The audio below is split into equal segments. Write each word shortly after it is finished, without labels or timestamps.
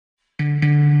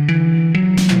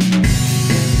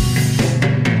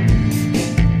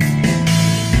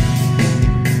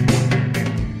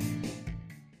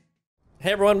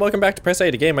Hey everyone, welcome back to Press A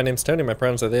to Game. My name's Tony, my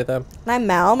pronouns are they, them. And I'm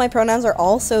Mal, my pronouns are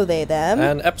also they, them.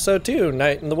 And episode 2,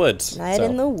 Night in the Woods. Night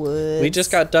in the Woods. We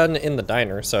just got done in the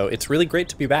diner, so it's really great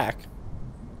to be back.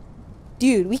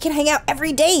 Dude, we can hang out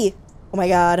every day! Oh my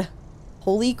god.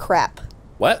 Holy crap.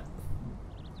 What?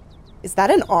 Is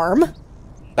that an arm?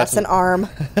 That's an arm.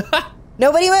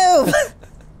 Nobody move!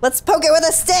 Let's poke it with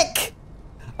a stick!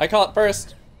 I call it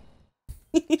first.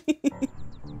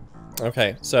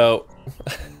 Okay, so...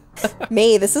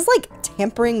 May, this is like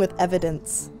tampering with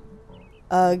evidence.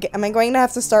 Am I going to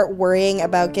have to start worrying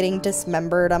about getting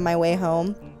dismembered on my way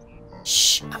home?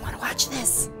 Shh, I want to watch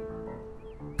this.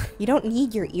 You don't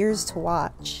need your ears to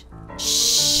watch.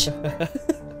 Shh.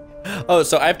 Oh,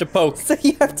 so I have to poke. So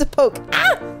you have to poke.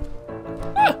 Ah!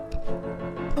 Ah!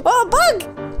 Oh,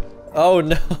 bug! Oh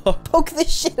no. Poke the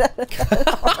shit out of that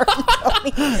arm,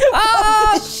 Tony.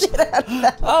 Poke the shit out of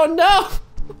that. Oh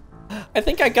no! I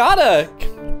think I gotta.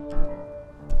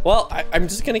 Well, I'm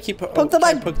just gonna keep poke the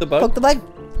bug. Poke the bug. Poke the bug.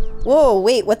 Whoa,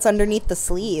 wait, what's underneath the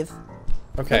sleeve?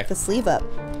 Okay. Poke the sleeve up.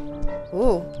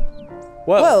 Ooh.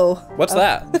 Whoa. Whoa. What's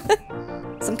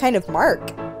that? Some kind of mark.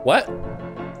 What?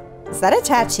 Is that a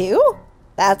tattoo?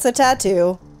 That's a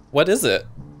tattoo. What is it?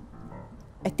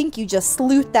 I think you just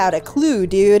sleuthed out a clue,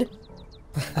 dude.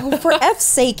 Oh, for F's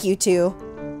sake, you two.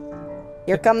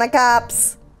 Here come the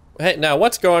cops. Hey, now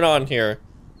what's going on here?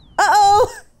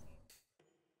 Uh-oh!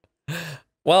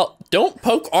 Well, don't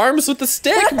poke arms with the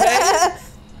stick, May!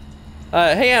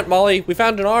 Hey Aunt Molly, we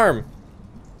found an arm.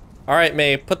 Alright,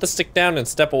 May, put the stick down and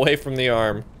step away from the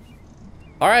arm.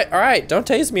 Alright, don't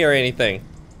tase me or anything.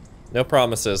 No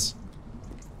promises.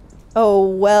 Oh,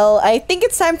 well, I think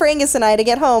it's time for Angus and I to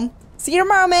get home. See you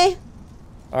tomorrow, May.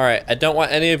 Alright, I don't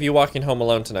want any of you walking home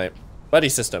alone tonight. Buddy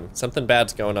system, something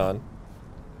bad's going on.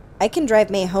 I can drive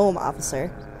May home,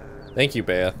 officer. Thank you,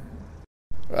 Bea.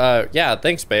 Yeah,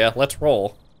 thanks, Bea. Let's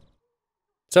roll.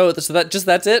 So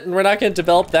that's it? And we're not gonna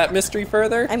develop that mystery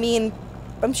further? I mean,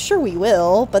 I'm sure we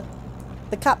will, but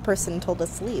the cop person told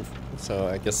us to leave. So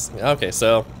I guess, okay,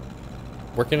 so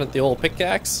working at the old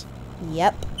pickaxe?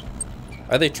 Yep.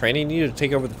 Are they training you to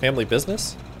take over the family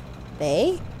business?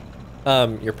 They?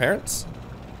 Your parents? ...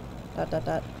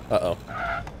 Uh-oh.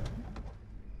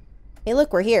 Hey,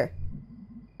 look, we're here.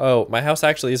 Oh, my house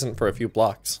actually isn't for a few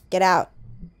blocks. Get out.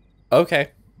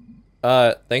 Okay.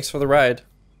 Thanks for the ride.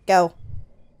 Go.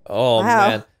 Oh, wow.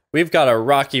 Man. We've got a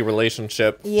rocky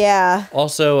relationship. Yeah.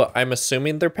 Also, I'm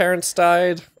assuming their parents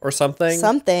died or something.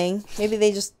 Something. Maybe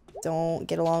they just don't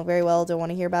get along very well, don't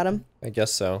want to hear about them. I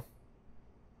guess so.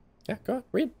 Yeah, go on,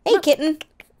 read. Hey, kitten.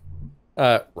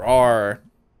 Roar.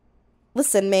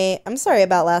 Listen, May, I'm sorry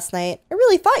about last night. I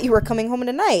really thought you were coming home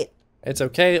tonight. It's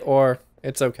okay, or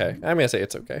it's okay. I'm gonna say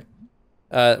it's okay.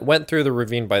 Went through the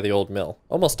ravine by the old mill.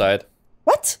 Almost died.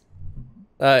 What?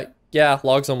 Yeah,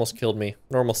 logs almost killed me.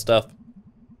 Normal stuff.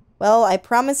 Well, I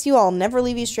promise you I'll never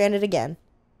leave you stranded again.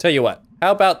 Tell you what,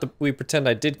 how about we pretend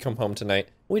I did come home tonight?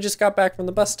 We just got back from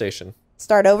the bus station.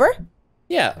 Start over?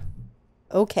 Yeah.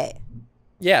 Okay.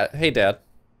 Yeah, hey Dad.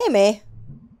 Hey, May.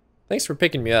 Thanks for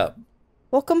picking me up.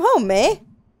 Welcome home, May.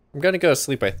 I'm gonna go to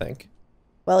sleep, I think.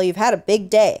 Well, you've had a big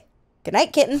day. Good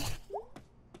night, kitten.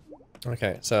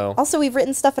 Okay, so... Also, we've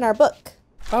written stuff in our book.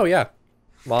 Oh, yeah.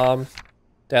 Mom.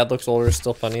 Dad looks older,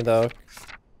 still funny, though.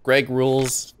 Greg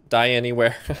rules, die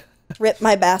anywhere. Rip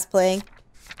my bass playing.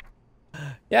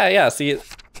 Yeah, see...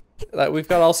 we've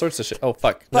got all sorts of shit. Oh,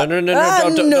 fuck. No, don't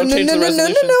change the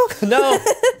resolution. No.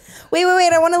 Wait,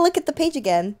 I want to look at the page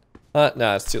again.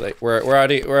 No, it's too late. We're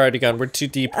already gone. We're too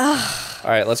deep. All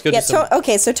right, let's go do some...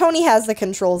 Okay, so Tony has the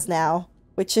controls now,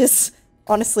 which is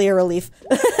honestly a relief.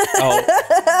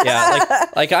 Oh, yeah,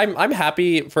 like I'm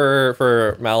happy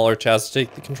for Mal or Chaz to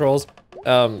take the controls,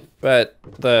 but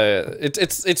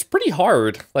it's pretty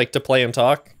hard, like, to play and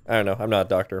talk. I don't know, I'm not a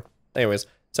doctor. Anyways,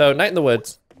 so Night in the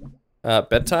Woods,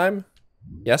 bedtime,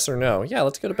 yes or no? Yeah,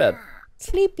 let's go to bed.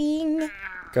 Sleeping.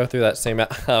 Go through that same.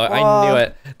 I knew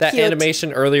it. That cute.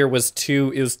 animation earlier was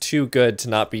too good to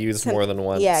not be used more than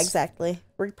once. Yeah, exactly.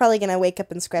 We're probably gonna wake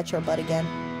up and scratch our butt again.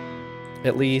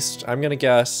 At least, I'm gonna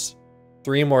guess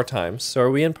 3 more times. So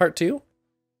are we in part 2?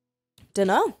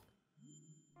 Dunno.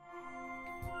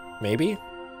 Maybe?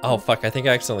 Oh, fuck, I think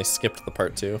I accidentally skipped the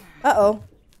part 2. Uh-oh.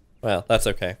 Well, that's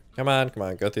okay. Come on,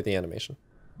 go through the animation.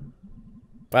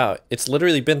 Wow, it's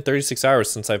literally been 36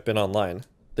 hours since I've been online.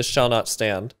 This shall not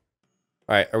stand.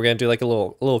 Alright, are we gonna do like a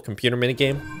little computer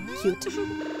minigame? Cute.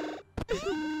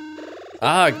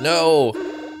 Ah, no!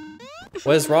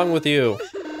 What is wrong with you?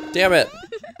 Damn it!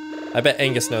 I bet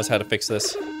Angus knows how to fix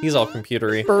this. He's all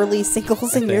computery. Burly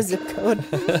singles in your zip code.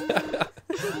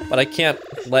 But I can't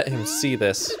let him see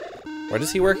this. Where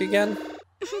does he work again?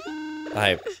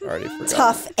 I already forgot.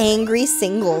 Tough, angry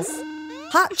singles.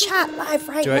 Hot chat live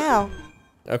right now.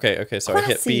 Okay, so I hit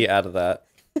Classy. B out of that.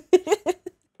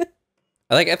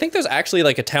 I think there's actually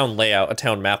like a town layout, a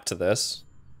town map to this.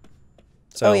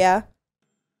 So Oh yeah.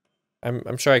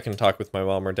 I'm sure I can talk with my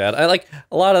mom or dad. I like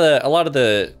a lot of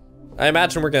the I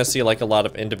imagine we're gonna see like a lot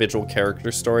of individual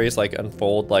character stories like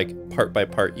unfold like part by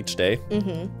part each day.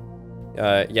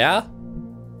 Mm-hmm. Yeah?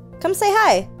 Come say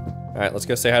hi. Alright, let's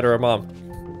go say hi to our mom.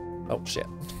 Oh shit.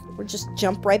 Or just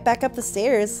jump right back up the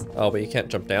stairs. Oh, but you can't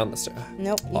jump down the stairs.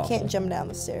 Nope, you Awful. can't jump down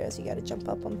the stairs. You gotta jump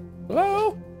up them.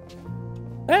 Hello?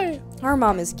 Hey. Our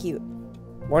mom is cute.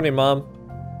 Morning, Mom.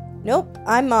 Nope,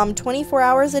 I'm mom 24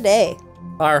 hours a day.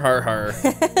 Har har har.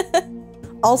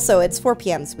 Also, it's 4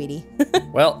 p.m., sweetie.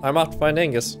 Well, I'm off to find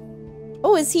Angus.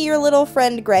 Oh, is he your little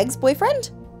friend Greg's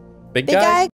boyfriend? Big Big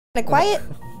guy? Kinda quiet?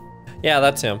 Yeah,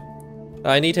 that's him.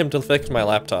 I need him to fix my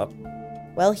laptop.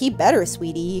 Well, he better,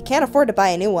 sweetie. You can't afford to buy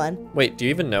a new one. Wait, do you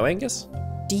even know Angus?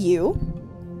 Do you?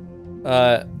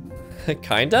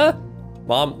 Kinda?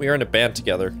 Mom, we were in a band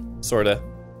together. Sorta.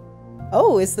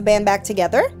 Oh, is the band back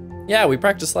together? Yeah, we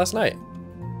practiced last night.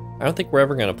 I don't think we're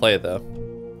ever gonna play, though.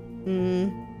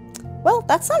 Well,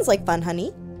 that sounds like fun,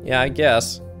 honey. Yeah, I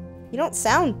guess. You don't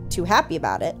sound too happy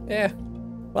about it. Yeah.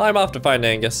 Well, I'm off to find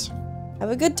Angus. Have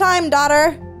a good time,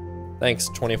 daughter. Thanks,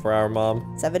 24-hour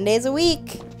mom. 7 days a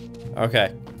week.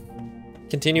 Okay.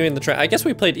 Continuing the trend. I guess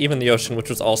we played Even the Ocean, which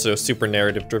was also a super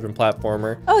narrative-driven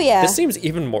platformer. Oh, yeah. This seems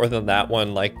even more than that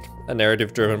one, like a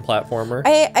narrative-driven platformer.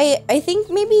 I think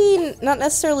maybe not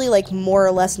necessarily like more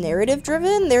or less narrative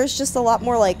driven. There's just a lot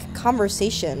more like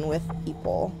conversation with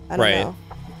people. I don't know.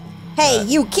 Hey,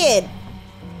 you kid!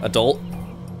 Adult?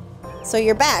 So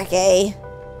you're back, eh?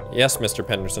 Yes, Mr.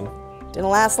 Penderson. Didn't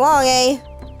last long, eh?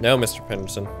 No, Mr.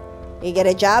 Penderson. You get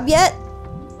a job yet?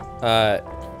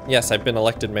 Yes, I've been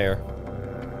elected mayor.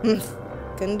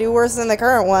 Couldn't do worse than the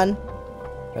current one.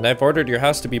 And I've ordered your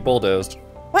house to be bulldozed.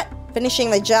 What? Finishing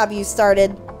the job you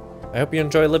started. I hope you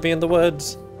enjoy living in the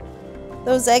woods.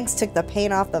 Those eggs took the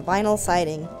paint off the vinyl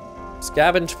siding.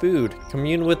 Scavenge food.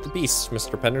 Commune with the beasts,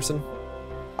 Mr. Penderson.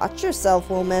 Watch yourself,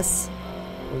 little miss.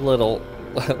 Lil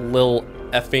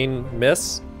effing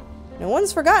miss. No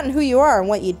one's forgotten who you are and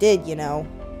what you did, you know.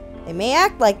 They may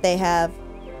act like they have.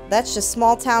 That's just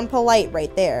small town polite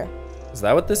right there. Is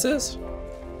that what this is?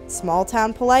 Small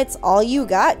town polite's all you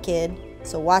got, kid.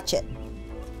 So watch it.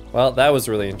 Well, that was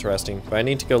really interesting, but I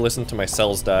need to go listen to my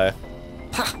cells die.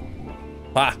 Ha!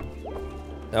 Ha!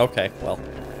 Okay, well.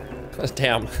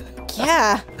 Damn.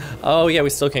 Yeah. Oh yeah, we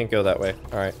still can't go that way.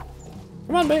 Alright.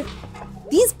 Come on, babe.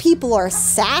 These people are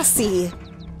sassy.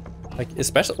 Like,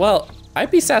 especially, well, I'd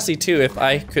be sassy too if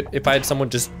I had someone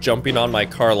just jumping on my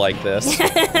car like this.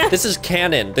 This is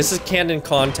canon. This is canon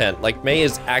content. Like, May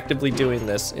is actively doing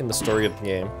this in the story of the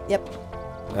game. Yep.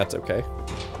 That's okay.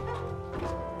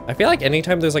 I feel like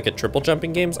anytime there's like a triple jump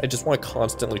in games, I just want to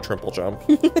constantly triple jump.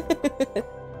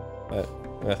 But,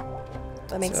 yeah.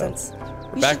 That makes sense.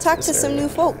 We back should talk to to this some area. new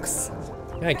folks.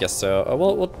 Yeah, I guess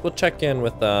so. We'll check in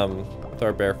with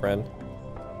our bear friend.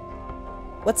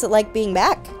 What's it like being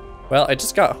back? Well, I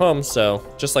just got home, so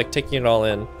just like taking it all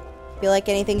in. Feel like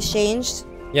anything's changed?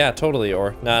 Yeah, totally.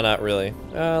 Or nah, not really.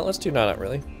 Let's do nah, not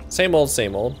really. Same old,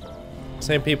 same old.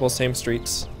 Same people, same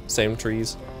streets, same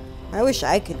trees. I wish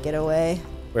I could get away.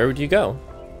 Where would you go?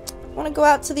 I want to go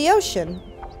out to the ocean.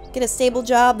 Get a stable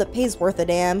job that pays worth a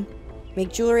damn.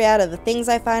 Make jewelry out of the things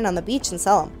I find on the beach and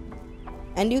sell them.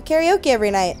 And do karaoke every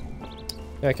night.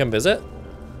 Can I come visit?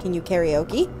 Can you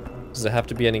karaoke? Does it have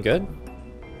to be any good?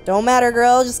 Don't matter,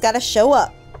 girl. Just gotta show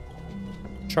up.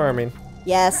 Charming.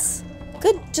 Yes.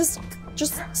 Good. Just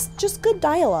good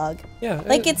dialogue. Yeah.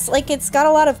 Like it's got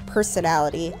a lot of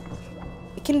personality.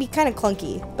 It can be kind of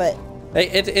clunky, but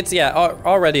It's yeah.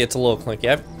 Already it's a little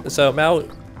clunky. So Mal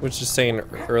was just saying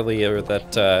earlier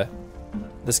that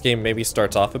this game maybe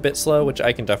starts off a bit slow, which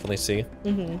I can definitely see.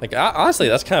 Like honestly,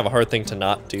 that's kind of a hard thing to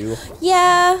not do.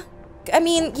 yeah. I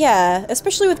mean, yeah,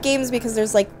 especially with games because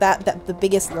there's like that the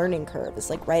biggest learning curve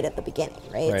is like right at the beginning,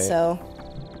 right? Right. So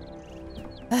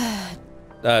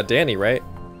Danny, right?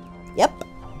 yep,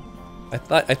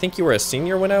 I think you were a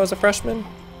senior when I was a freshman.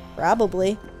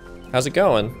 probably. How's it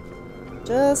going?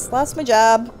 Just lost my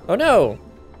job. Oh no.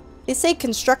 They say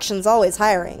construction's always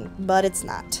hiring, but it's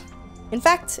not. In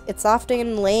fact, it's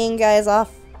often laying guys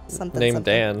off. Something. Named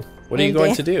Dan. What are you Named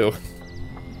going Dan. to do?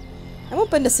 I'm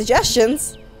open to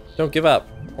suggestions. Don't give up.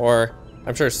 Or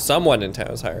I'm sure someone in town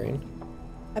is hiring.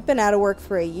 I've been out of work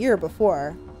for a year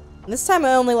before. And this time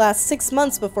I only last 6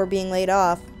 months before being laid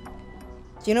off.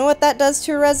 Do you know what that does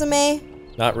to a resume?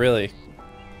 Not really.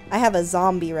 I have a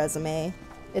zombie resume.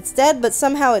 It's dead, but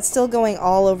somehow it's still going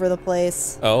all over the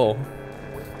place. Oh.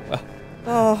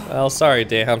 Oh. Well, sorry,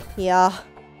 Dan. Yeah.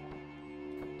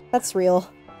 That's real.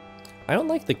 I don't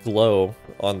like the glow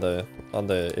on the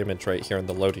image right here on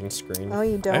the loading screen. Oh,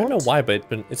 you don't? I don't know why, but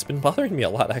it's been bothering me a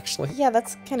lot, actually. Yeah,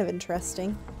 that's kind of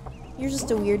interesting. You're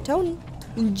just a weird Tony.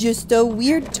 You're just a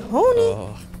weird Tony.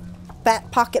 Oh.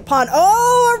 Fat pocket pawn.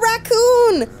 Oh, a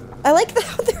raccoon! I like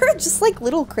how there are just like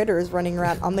little critters running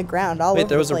around on the ground all over the place. Wait,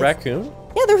 there was a raccoon?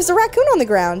 Yeah, there was a raccoon on the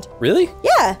ground. Really?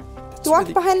 Yeah. That's You walked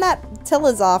really... behind that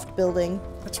Tilazoft building.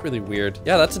 That's really weird.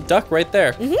 Yeah, that's a duck right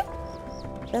there.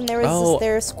 Mm-hmm. Then there was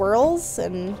there are squirrels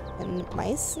and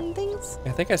mice and things. I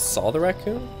think I saw the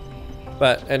raccoon.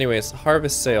 But anyways,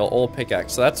 harvest sale, old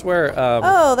pickaxe. So that's where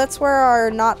oh, that's where our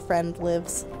not friend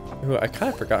lives. Who I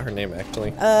kind of forgot her name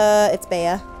actually. It's Bea.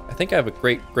 I think I have a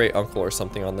great uncle or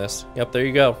something on this. Yep, there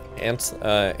you go.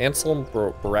 Anselm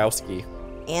Borowski.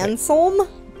 Anselm?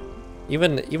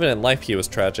 Even in life he was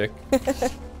tragic.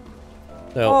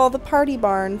 No. Oh, the party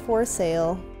barn for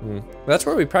sale. That's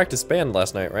where we practiced band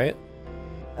last night, right?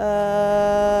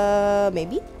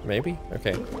 Maybe? Maybe?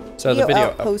 Okay. So the video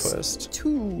outpost.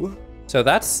 2. So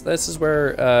this is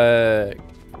where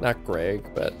not Greg,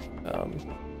 but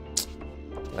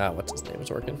what's his name is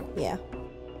working. Yeah.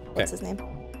 What's his name?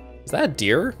 Is that a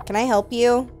deer? Can I help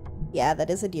you? Yeah, that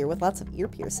is a deer with lots of ear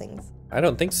piercings. I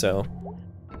don't think so.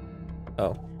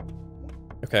 Oh.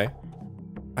 Okay.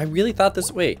 I really thought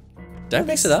this. Wait. Did I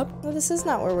mix it up? No, this is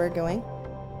not where we're going.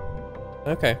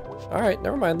 Okay. Alright,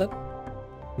 never mind then.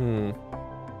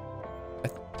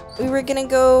 We were gonna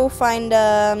go find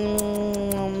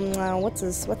what's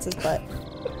his butt?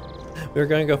 We were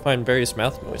gonna go find various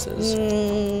mouth noises.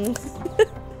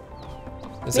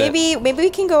 Maybe we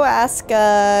can go ask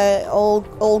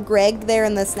old Greg there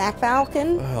in the Snack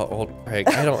Falcon. Oh, old Greg.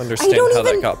 I don't understand how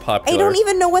that got popular. I don't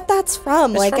even know what that's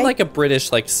from. It's from like a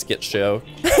British like skit show.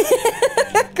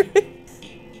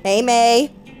 Hey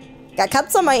May. Got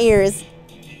cups on my ears.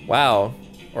 Wow.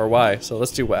 Or why? So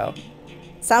let's do wow.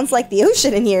 Sounds like the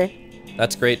ocean in here.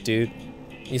 That's great, dude.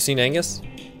 You seen Angus?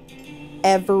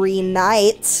 Every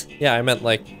night. Yeah, I meant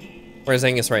like, where's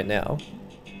Angus right now?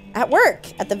 At work,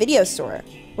 at the video store.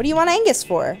 What do you want Angus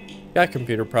for? Got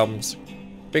computer problems.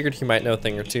 Figured he might know a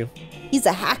thing or two. He's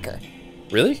a hacker.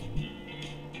 Really?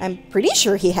 I'm pretty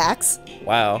sure he hacks.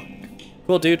 Wow.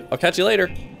 Cool, dude. I'll catch you later.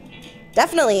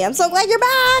 Definitely. I'm so glad you're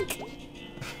back.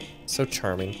 So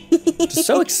charming. Just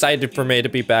so excited for May to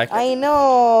be back. I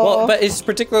know. Well, but it's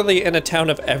particularly in a town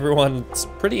of everyone's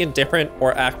pretty indifferent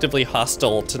or actively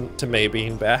hostile to May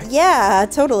being back. Yeah,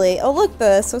 totally. Oh, look,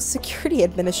 the Social Security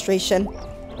Administration.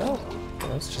 Oh,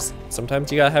 well, it's just sometimes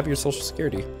you gotta have your social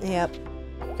security. Yep.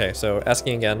 Okay, so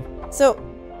asking again. So.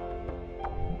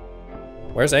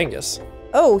 Where's Angus?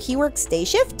 Oh, he works day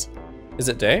shift? Is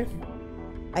it day?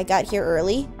 I got here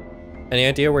early. Any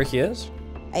idea where he is?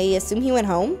 I assume he went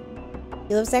home.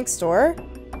 He lives next door.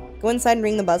 Go inside and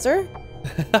ring the buzzer.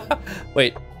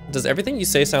 Wait, does everything you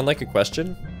say sound like a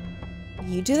question?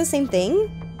 You do the same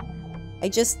thing? I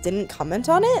just didn't comment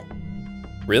on it?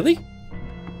 Really?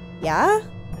 Yeah?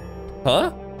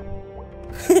 Huh?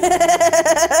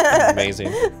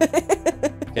 Amazing.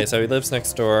 Okay, so he lives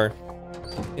next door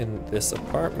in this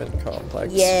apartment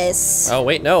complex. Yes. Oh,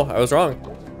 wait, no, I was wrong.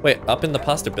 Wait, up in the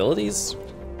possibilities?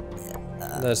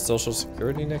 The social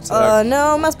security next to that?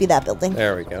 No, must be that building.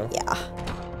 There we go. Yeah.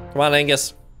 Come on,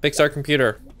 Angus. Fix our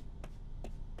computer.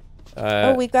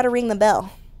 Oh, we've got to ring the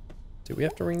bell. Do we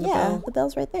have to ring the bell? Yeah, the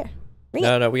bell's right there. Ring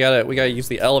No, it. no, we gotta use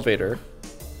the elevator.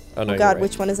 Oh, no, Oh God, you're right.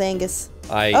 which one is Angus?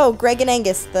 I... Oh, Greg and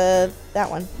Angus, that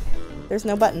one. There's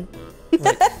no button.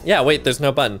 Wait. Yeah, wait, there's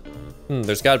no button.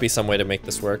 There's gotta be some way to make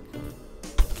this work.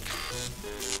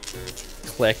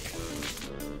 Click.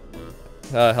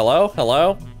 Hello?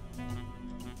 Hello?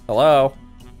 Hello?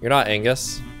 You're not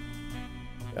Angus.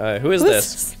 Who is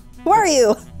this? Who are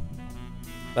you?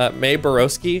 May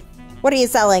Borowski? What are you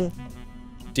selling?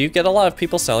 Do you get a lot of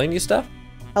people selling you stuff?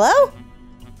 Hello?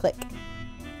 Click.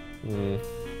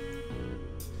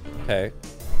 Okay.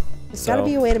 There's gotta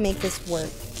be a way to make this work.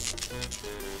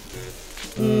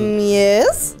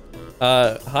 Yes?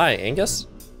 Hi, Angus?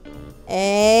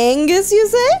 Angus, you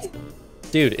say?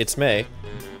 Dude, it's May.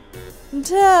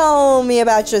 Tell me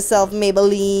about yourself,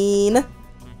 Maybelline.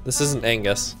 This isn't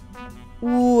Angus.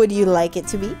 Would you like it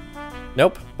to be?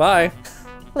 Nope, bye.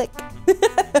 Click.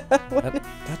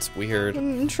 That's weird.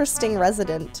 An interesting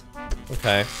resident.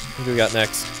 Okay, who do we got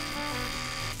next?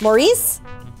 Maurice?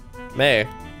 May.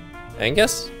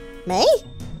 Angus? May?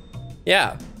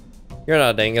 Yeah. You're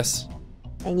not Angus.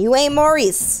 And you ain't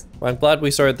Maurice. Well, I'm glad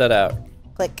we sorted that out.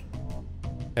 Click.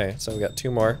 Okay, so we got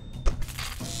 2 more.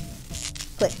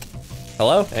 Click.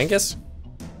 Hello, Angus?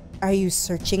 Are you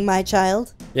searching, my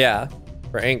child? Yeah,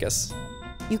 for Angus.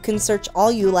 You can search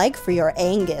all you like for your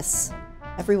Angus.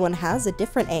 Everyone has a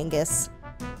different Angus.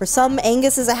 For some,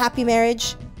 Angus is a happy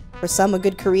marriage. For some, a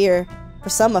good career. For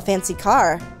some, a fancy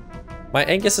car. My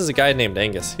Angus is a guy named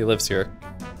Angus. He lives here.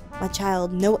 My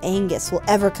child, no Angus will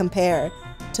ever compare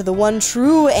to the one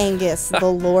true Angus, the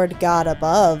Lord God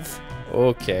above.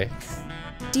 Okay.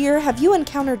 Dear, have you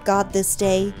encountered God this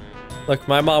day? Look,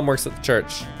 my mom works at the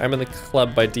church. I'm in the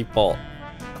club by default.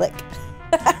 Click.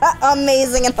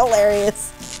 Amazing and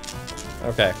hilarious.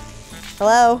 Okay.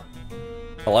 Hello?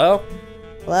 Hello?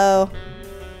 Hello?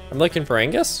 I'm looking for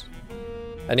Angus?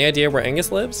 Any idea where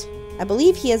Angus lives? I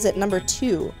believe he is at number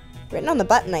 2. Written on the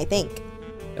button, I think.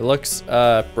 It looks,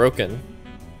 broken.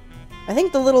 I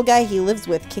think the little guy he lives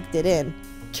with kicked it in.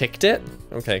 Kicked it?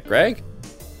 Okay, Greg?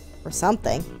 Or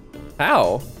something.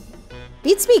 How?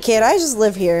 Beats me, kid. I just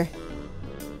live here.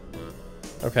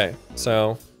 Okay,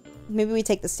 so... Maybe we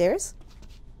take the stairs?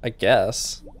 I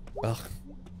guess. Ugh.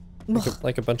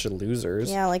 Like a bunch of losers.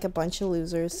 Yeah, like a bunch of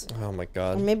losers. Oh my Or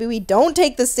god. maybe we don't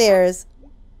take the stairs.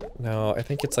 No, I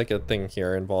think it's like a thing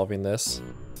here involving this.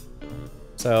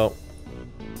 So,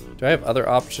 do I have other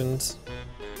options?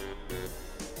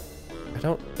 I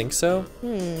don't think so.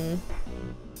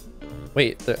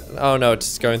 Wait, oh no,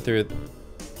 it's going through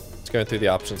the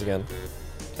options again.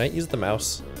 Can I use the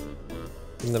mouse?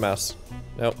 Use the mouse.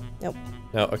 Nope. Nope.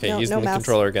 No, okay, No, using no the mouse.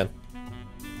 controller again.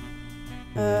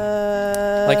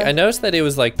 Like, I noticed that it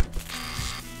was like...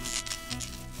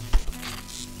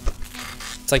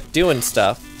 It's like doing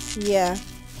stuff. Yeah.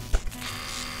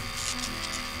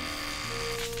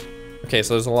 Okay,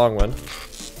 so there's a long one.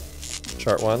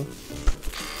 Short one.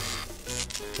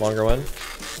 Longer one.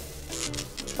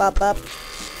 Bop, bop.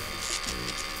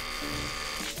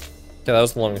 Okay, that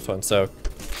was the longest one, so...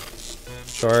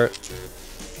 Short.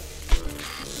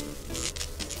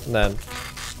 And then...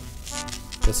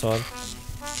 This one.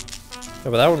 No,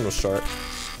 but that one was short.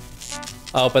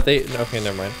 Oh, but they... Okay,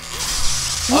 never mind.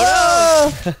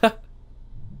 Oh no!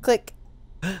 Click.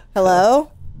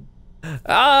 Hello?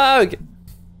 Ah! Okay.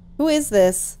 Who is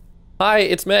this? Hi,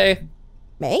 it's May.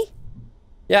 May?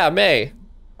 Yeah, May.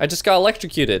 I just got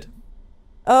electrocuted.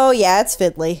 Oh yeah, it's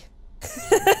fiddly.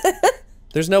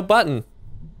 There's no button.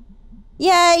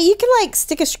 Yeah, you can like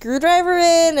stick a screwdriver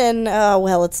in and, oh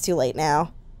well, it's too late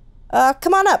now.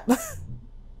 Come on up.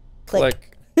 Click.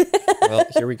 Well,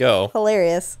 here we go.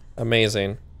 Hilarious.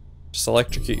 Amazing. Just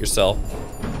electrocute yourself.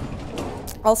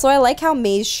 Also, I like how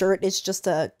May's shirt is just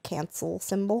a cancel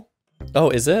symbol. Oh,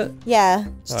 is it? Yeah,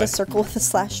 just Alright. a circle with a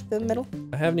slash in the middle.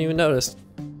 I haven't even noticed.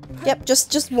 Yep,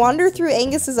 just wander through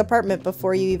Angus's apartment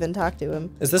before you even talk to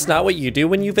him. Is this not what you do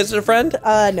when you visit a friend?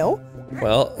 No.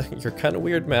 Well, you're kind of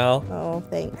weird, Mal. Oh,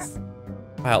 thanks.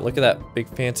 Wow, look at that big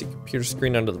fancy computer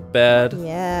screen under the bed.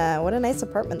 Yeah, what a nice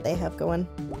apartment they have going.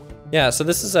 Yeah, so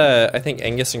this is, I think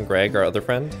Angus and Greg, our other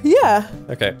friend. Yeah.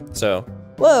 Okay, so,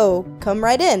 Whoa, come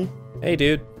right in. hey,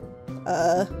 dude.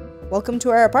 Welcome to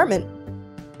our apartment.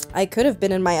 I could have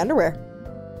been in my underwear.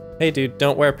 Hey, dude,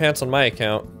 don't wear pants on my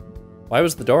account. Why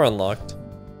was the door unlocked?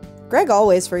 Greg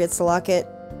always forgets to lock it.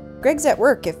 Greg's at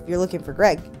work if you're looking for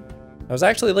Greg. I was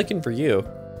actually looking for you.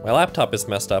 My laptop is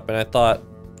messed up, and I thought,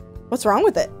 What's wrong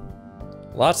with it?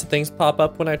 lots of things pop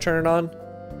up when I turn it on.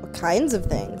 What kinds of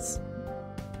things?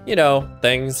 You know,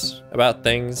 things, about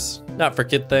things, not for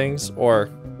kid things, or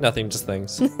nothing, just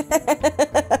things.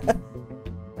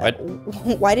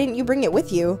 Why didn't you bring it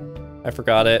with you? I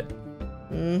forgot it.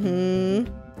 You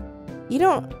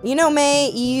know, May,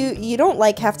 you don't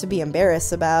like have to be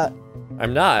embarrassed about.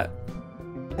 I'm not.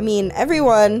 I mean,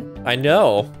 everyone. I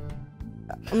know.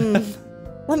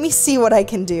 Let me see what I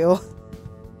can do.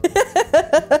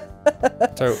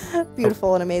 So,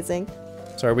 Beautiful and amazing.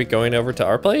 so are we going over to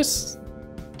our place?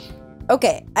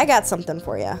 Okay, I got something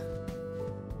for you.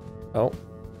 Oh,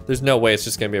 there's no way it's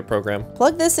just gonna be a program.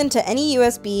 Plug this into any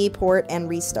USB port and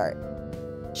restart.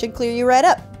 Should clear you right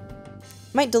up.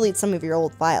 Might delete some of your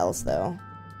old files, though.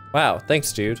 Wow,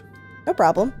 thanks, dude. No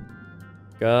problem.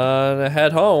 Gonna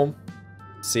head home.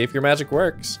 See if your magic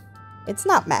works. It's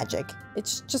not magic.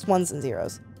 It's just ones and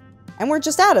zeros. And we're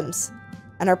just atoms.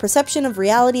 And our perception of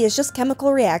reality is just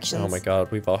chemical reactions. Oh my god,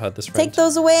 we've all had this friend. Take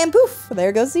those away and poof,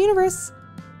 there goes the universe.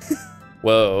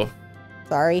 Whoa.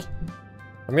 Sorry.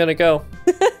 I'm gonna go.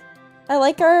 I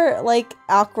like our, like,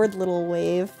 awkward little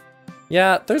wave.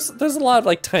 Yeah, there's a lot of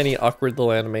like tiny awkward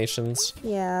little animations.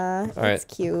 Yeah, All right. it's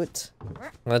cute.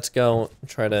 Let's go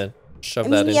try to shove I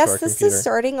that mean, into yes, our this computer. is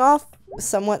starting off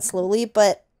somewhat slowly,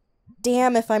 but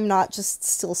damn if I'm not just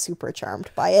still super charmed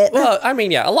by it. Well, I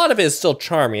mean, yeah, a lot of it is still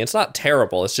charming. It's not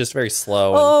terrible. It's just very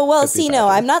slow. Oh, well, see, no,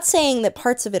 I'm not saying that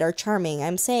parts of it are charming.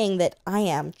 I'm saying that I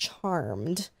am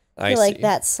charmed. I feel like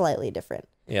that's slightly different.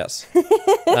 Yes.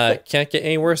 Can't get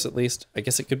any worse, at least. I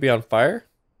guess it could be on fire.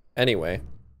 Anyway.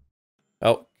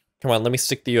 Oh, come on, let me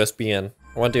stick the USB in.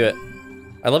 I want to do it.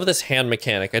 I love this hand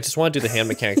mechanic. I just want to do the hand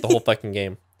mechanic the whole fucking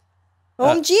game.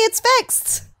 OMG, it's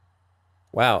fixed!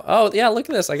 Wow. Oh, yeah, look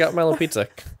at this. I got my little pizza.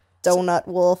 Donut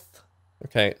wolf.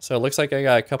 Okay, so it looks like I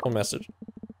got a couple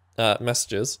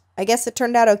messages. I guess it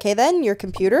turned out okay then, your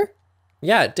computer?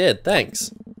 Yeah, it did.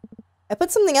 Thanks. I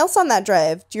put something else on that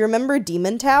drive. Do you remember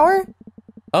Demon Tower?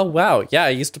 Oh, wow. Yeah, I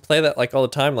used to play that like all the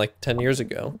time, like 10 years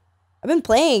ago. I've been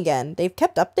playing again. They've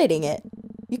kept updating it.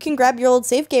 You can grab your old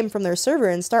save game from their server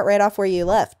and start right off where you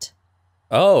left.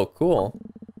 Oh, cool.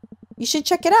 You should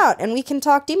check it out, and we can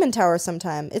talk Demon Tower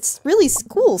sometime. It's really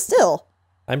cool still.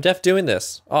 I'm def doing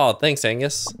this. Oh, thanks,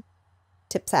 Angus.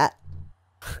 Tips hat.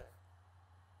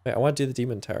 Wait, I want to do the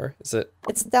Demon Tower. Is it?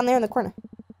 It's down there in the corner.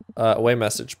 Away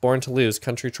message. Born to lose.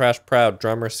 Country trash proud.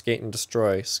 Drummer skate and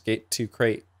destroy. Skate to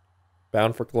crate.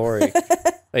 Bound for glory.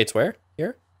 Wait, it's where?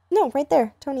 Here? No, right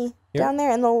there, Tony. Here? Down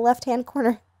there in the left-hand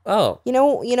corner. Oh. You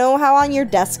know how on your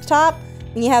desktop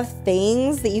when you have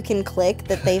things that you can click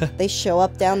that they show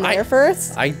up down there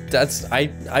first?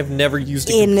 I've never used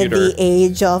a In computer. the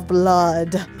age of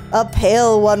blood, a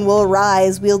pale one will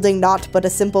rise, wielding naught but a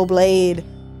simple blade.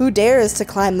 Who dares to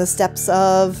climb the steps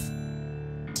of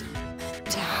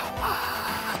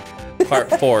Part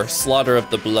 4, Slaughter of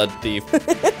the Blood Thief.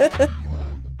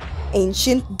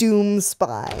 Ancient Doom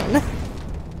Spine.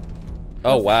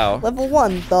 Oh, wow. Level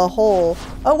 1, the hole.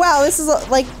 Oh, wow, this is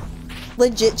like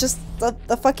legit just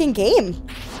the fucking game.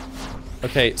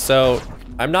 Okay, so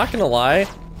I'm not gonna lie.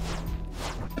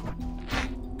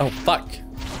 Oh, fuck.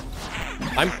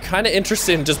 I'm kind of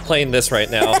interested in just playing this right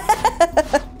now.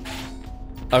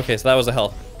 Okay, so that was a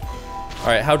health. All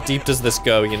right, how deep does this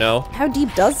go, you know? How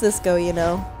deep does this go, you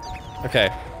know? Okay.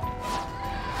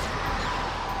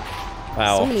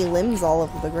 Wow. So many limbs all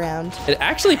over the ground. It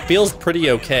actually feels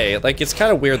pretty okay. Like, it's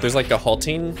kind of weird. There's like a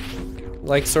halting,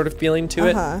 like, sort of feeling to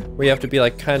it, where you have to be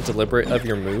like kind of deliberate of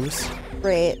your moves.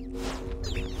 Right.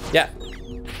 Yeah.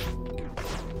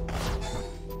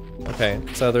 Okay,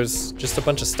 so there's just a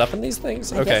bunch of stuff in these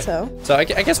things? I guess so. So I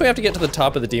guess we have to get to the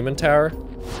top of the demon tower.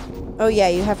 Oh yeah,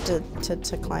 you have to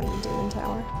climb the demon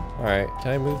tower. All right,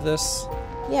 can I move this?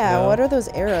 Yeah, No. what are those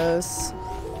arrows?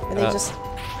 Are they just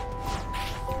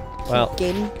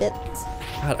game bits?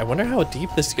 God, I wonder how deep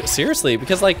this goes. Seriously,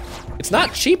 because like, it's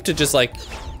not cheap to just like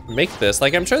make this.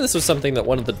 Like, I'm sure this was something that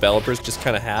one of the developers just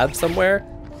kind of had somewhere,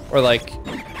 or like,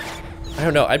 I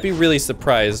don't know. I'd be really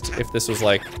surprised if this was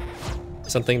like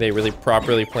something they really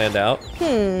properly planned out.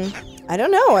 I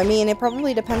don't know. I mean, it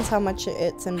probably depends how much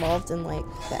it's involved in like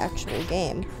the actual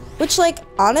game. Which, like,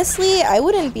 honestly, I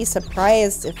wouldn't be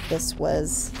surprised if this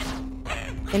was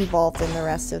involved in the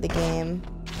rest of the game.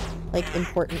 Like,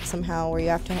 important somehow, where you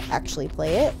have to actually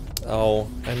play it. Oh,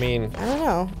 I mean, I don't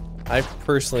know. I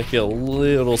personally feel a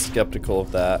little skeptical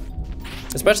of that.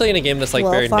 Especially in a game that's like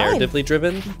Well, very fine. narratively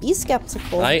driven. Be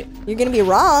skeptical. I- You're gonna be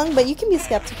wrong, but you can be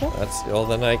skeptical. That's, well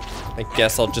then I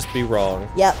guess I'll just be wrong.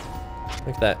 Yep.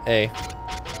 Like that, A.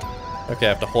 Okay, I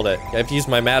have to hold it. I have to use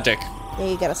my magic. Yeah,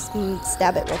 you gotta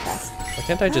stab it real fast. Why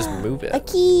can't I just move A it?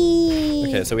 key!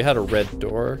 Okay, so we had a red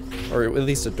door, or at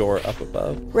least a door up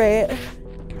above. Right.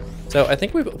 So I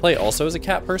think we play also as a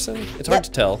cat person. It's hard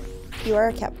to tell. You are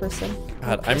a cat person.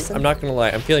 God, Person. I'm not gonna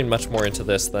lie. I'm feeling much more into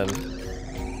this than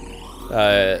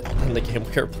the game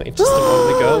we were playing just a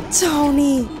moment ago.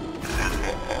 Tony!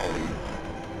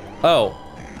 Oh.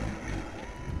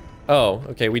 Oh,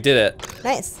 okay, we did it.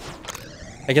 Nice.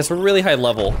 I guess we're really high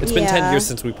level. It's been 10 Yeah. years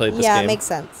since we played this Yeah, game. it makes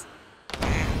sense.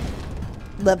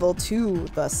 Level 2,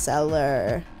 the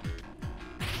cellar.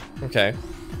 Okay.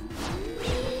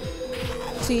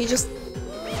 So you just...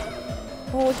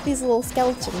 Oh, look at these little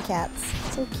skeleton cats.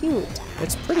 So cute.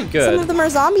 It's pretty Some good. of them are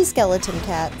zombie skeleton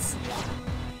cats.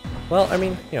 Well, I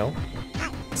mean, you know,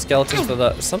 skeletons are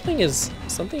the something is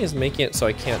making it so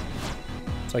I can't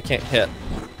hit.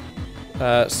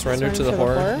 Surrender to the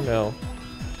horror? No.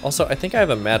 Also, I think I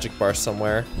have a magic bar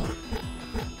somewhere.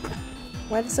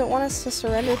 Why does it want us to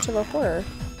surrender to the horror?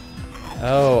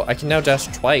 Oh, I can now dash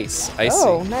twice. I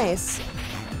Oh, see. nice.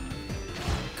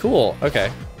 Cool.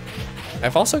 Okay.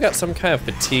 I've also got some kind of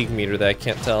fatigue meter that I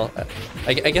can't tell.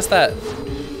 I guess that,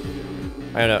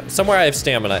 I don't know. Somewhere I have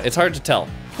stamina. It's hard to tell.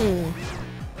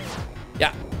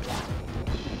 Yeah.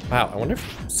 Wow. I wonder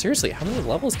if, seriously, how many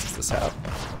levels does this have?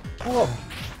 Well,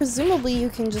 presumably you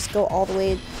can just go all the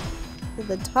way To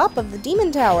the top of the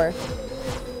demon tower.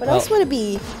 What else would it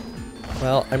be?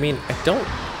 Well, I mean, I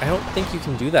don't think you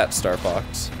can do that, Star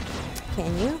Fox.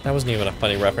 Can you? That wasn't even a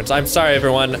funny reference. I'm sorry,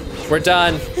 everyone. We're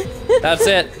done. That's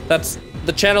it.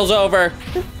 The channel's over.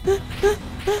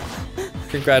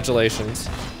 Congratulations.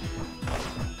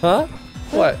 Huh?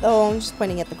 What? Oh, I'm just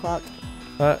pointing at the clock.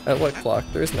 At what clock?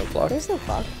 There is no clock. There's no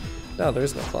clock. No, there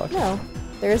is no clock. No.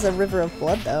 There is a river of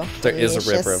blood, though. There is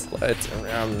a river of blood.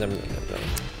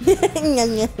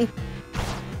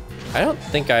 I don't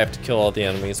think I have to kill all the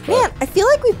enemies, but... Man, I feel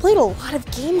like we've played a lot of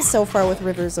games so far with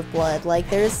Rivers of Blood. Like,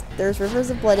 there's Rivers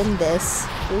of Blood in this.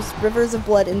 There's Rivers of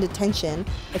Blood in Detention.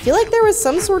 I feel like there was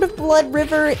some sort of blood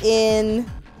river in...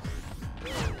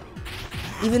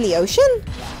 even the ocean?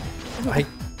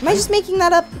 Am I just making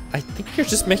that up? I think you're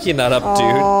just making that up, dude.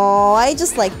 Oh, I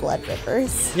just like blood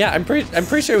rivers. Yeah, I'm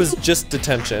pretty sure it was just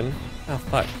Detention. Oh,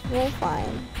 fuck. Well,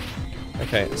 fine.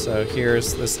 Okay, so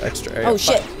here's this extra area. Oh,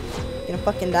 shit. You're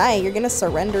gonna fucking die. You're gonna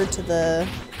surrender to the...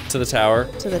 to the tower.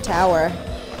 To the tower.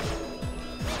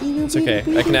 It's okay.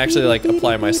 I can actually, like,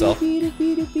 apply myself.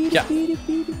 Yeah.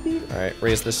 Alright,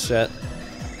 raise this shit.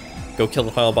 Go kill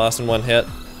the final boss in one hit.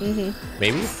 Mm-hmm.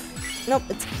 Maybe? Nope,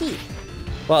 it's a key.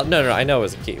 Well, no, I know it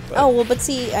was a key, but... Oh, well, but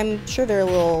see, I'm sure there are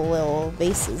little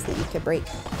vases that you could break.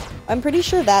 I'm pretty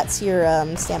sure that's your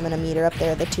stamina meter up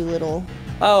there, the two little...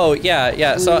 Oh,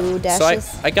 yeah. So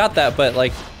dashes. I got that, but,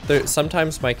 like,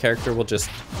 sometimes my character will just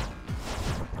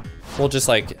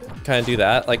like kind of do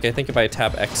that. Like, I think if I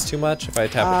tap X too much, if I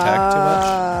tap attack too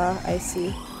much. I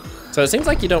see. So it seems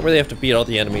like you don't really have to beat all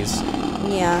the enemies.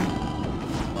 Yeah.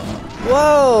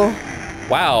 Whoa.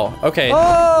 Wow, okay.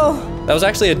 Oh. That was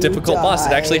actually a difficult boss.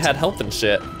 It actually had health and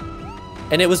shit.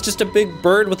 And it was just a big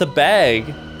bird with a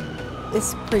bag.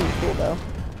 It's pretty cool, though.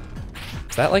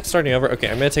 Is that like starting over? Okay,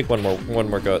 I'm gonna take one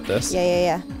more go at this.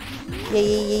 Yeah.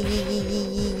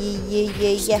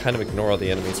 Just kind of ignore all the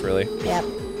enemies, really. Yep.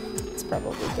 It's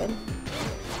probably good.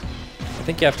 I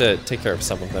think you have to take care of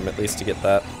some of them at least to get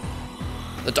that.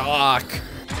 The dock!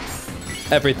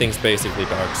 Everything's basically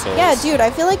Dark Souls. Yeah, dude,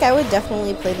 I feel like I would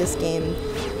definitely play this game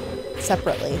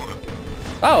separately.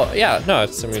 Oh, yeah, no,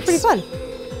 it's pretty fun.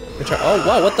 Oh,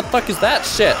 wow, what the fuck is that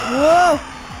shit? Whoa!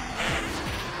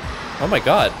 Oh my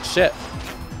god, shit.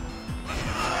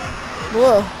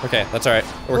 Whoa. Okay, that's alright.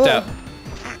 Worked out.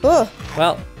 Whoa.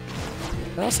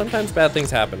 Well, sometimes bad things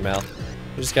happen, Mal.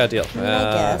 You just gotta deal.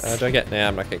 I guess. Do I get? Nah,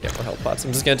 I'm not gonna get more health pots.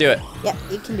 I'm just gonna do it. Yeah,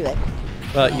 you can do it.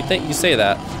 Well, you say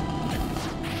that.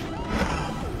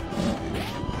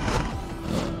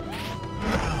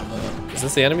 Is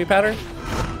this the enemy pattern?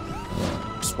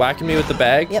 Just whacking me with the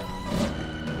bag? Yep.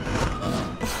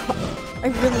 I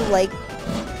really like it.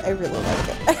 I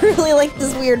really like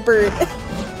this weird bird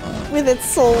with its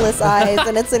soulless eyes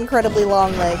and its incredibly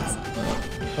long legs.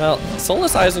 Well,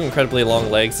 soulless eyes and incredibly long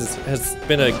legs has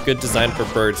been a good design for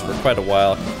birds for quite a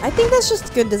while. I think that's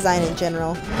just good design in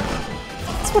general.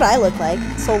 That's what I look like.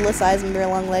 Soulless eyes and very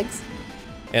long legs.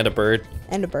 And a bird.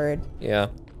 And a bird. Yeah.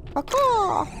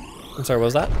 Caw-caw. I'm sorry, what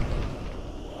was that?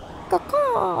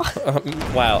 Caw-caw.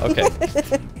 Wow, okay.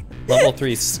 Level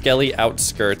 3 Skelly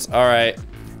Outskirts. Alright.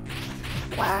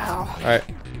 Wow.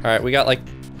 Alright, we got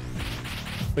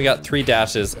 3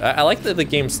 dashes. I like that the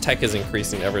game's tech is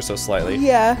increasing ever so slightly.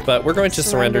 Yeah. But we're going to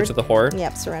surrender to the horror.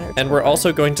 Yep, surrender. And we're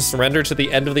also going to surrender to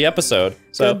the end of the episode.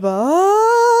 So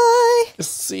goodbye.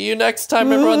 See you next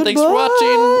time, everyone. Thanks for watching.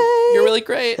 You're really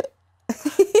great.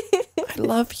 I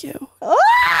love you.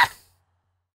 Ah!